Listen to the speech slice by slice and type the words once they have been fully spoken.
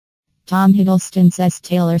Tom Hiddleston says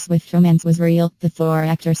Taylor Swift romance was real. The Thor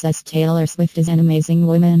actor says Taylor Swift is an amazing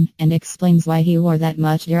woman and explains why he wore that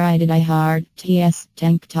much derided I heart TS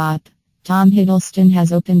tank top. Tom Hiddleston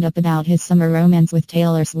has opened up about his summer romance with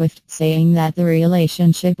Taylor Swift, saying that the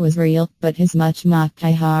relationship was real, but his much mocked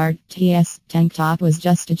I heart TS tank top was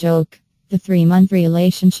just a joke. The 3-month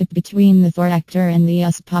relationship between the Thor actor and the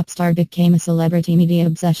US pop star became a celebrity media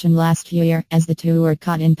obsession last year, as the two were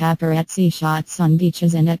caught in paparazzi shots on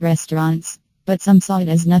beaches and at restaurants. But some saw it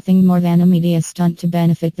as nothing more than a media stunt to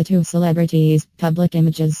benefit the two celebrities' public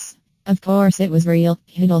images. Of course it was real,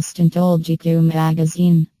 Hiddleston told GQ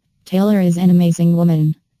magazine. Taylor is an amazing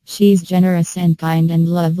woman. She's generous and kind and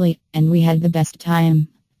lovely, and we had the best time.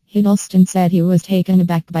 Hiddleston said he was taken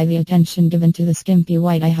aback by the attention given to the skimpy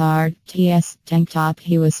white I heart TS tank top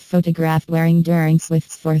he was photographed wearing during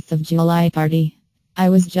Swift's 4th of July party. I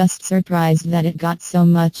was just surprised that it got so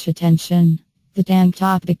much attention. The tank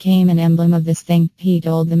top became an emblem of this thing, he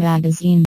told the magazine.